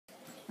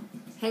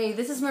Hey,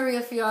 this is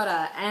Maria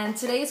Fiora, and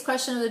today's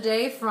question of the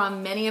day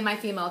from many of my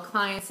female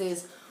clients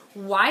is,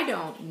 why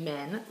don't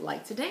men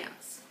like to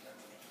dance?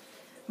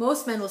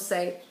 Most men will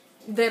say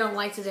they don't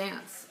like to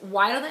dance.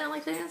 Why do they not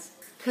like to dance?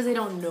 Because they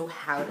don't know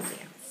how to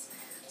dance.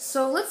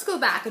 So let's go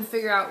back and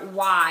figure out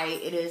why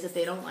it is that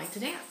they don't like to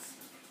dance.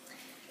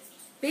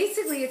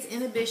 Basically, it's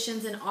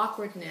inhibitions and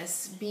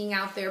awkwardness being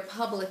out there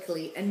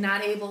publicly and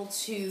not able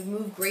to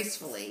move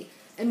gracefully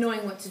and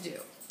knowing what to do.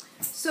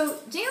 So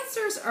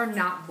dancers are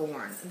not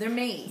born, they're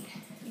made.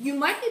 You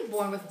might be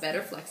born with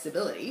better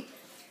flexibility,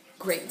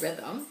 great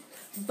rhythm,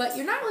 but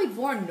you're not really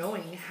born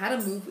knowing how to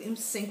move in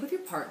sync with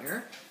your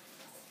partner,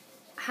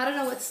 how to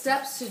know what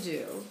steps to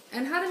do,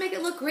 and how to make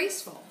it look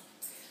graceful.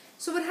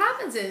 So what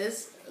happens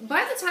is,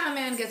 by the time a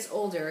man gets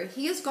older,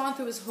 he has gone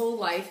through his whole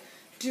life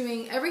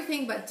doing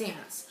everything but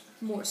dance.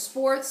 More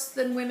sports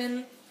than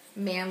women,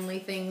 manly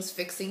things,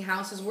 fixing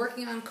houses,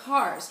 working on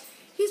cars.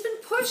 He's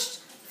been pushed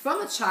from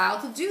a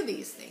child to do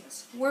these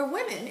things. Where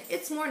women,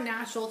 it's more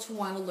natural to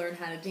want to learn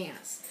how to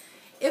dance.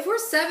 If we're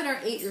 7 or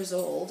 8 years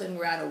old and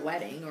we're at a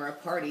wedding or a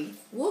party,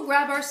 we'll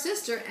grab our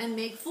sister and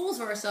make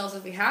fools of ourselves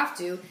if we have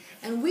to,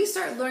 and we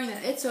start learning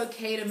that it's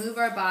okay to move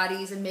our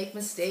bodies and make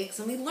mistakes,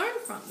 and we learn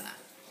from that.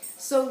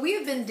 So we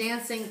have been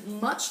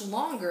dancing much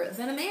longer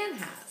than a man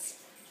has.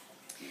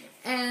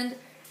 And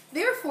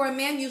therefore, a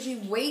man usually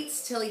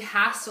waits till he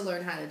has to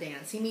learn how to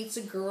dance. He meets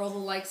a girl who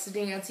likes to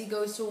dance, he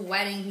goes to a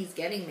wedding, he's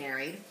getting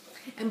married.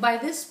 And by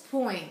this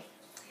point,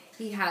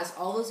 he has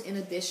all those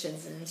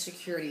inhibitions and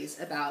insecurities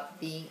about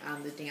being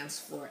on the dance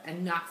floor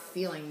and not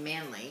feeling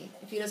manly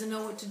if he doesn't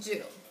know what to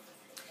do.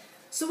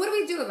 So what do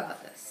we do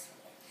about this?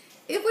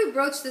 If we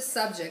broach this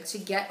subject to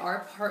get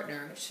our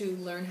partner to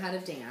learn how to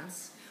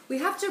dance, we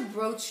have to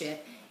broach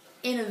it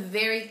in a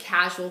very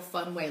casual,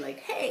 fun way. Like,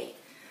 hey,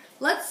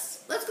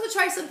 let's go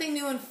try something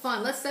new and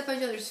fun. Let's step on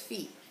each other's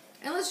feet.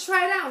 And let's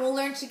try it out. We'll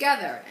learn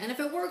together. And if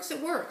it works,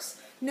 it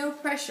works. No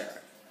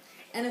pressure.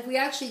 And if we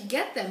actually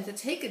get them to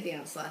take a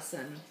dance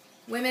lesson,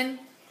 women,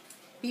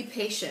 be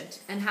patient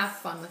and have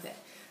fun with it.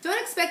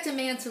 Don't expect a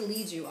man to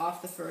lead you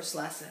off the first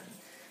lesson.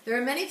 There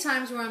are many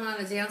times where I'm on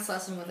a dance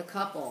lesson with a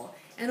couple,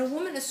 and a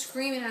woman is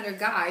screaming at her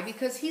guy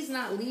because he's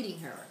not leading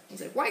her. He's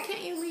like, why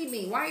can't you lead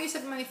me? Why are you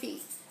stepping on my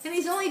feet? And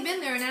he's only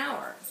been there an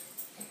hour.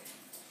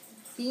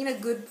 Being a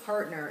good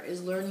partner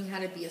is learning how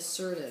to be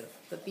assertive,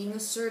 but being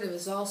assertive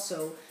is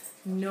also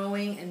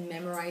knowing and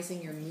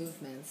memorizing your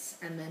movements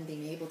and then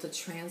being able to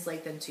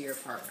translate them to your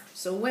partner.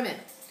 So women,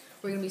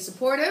 we're going to be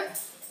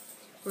supportive,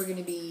 we're going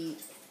to be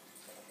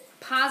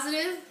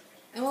positive,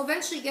 and we'll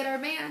eventually get our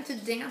man to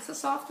dance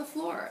us off the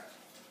floor.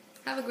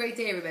 Have a great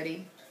day,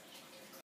 everybody.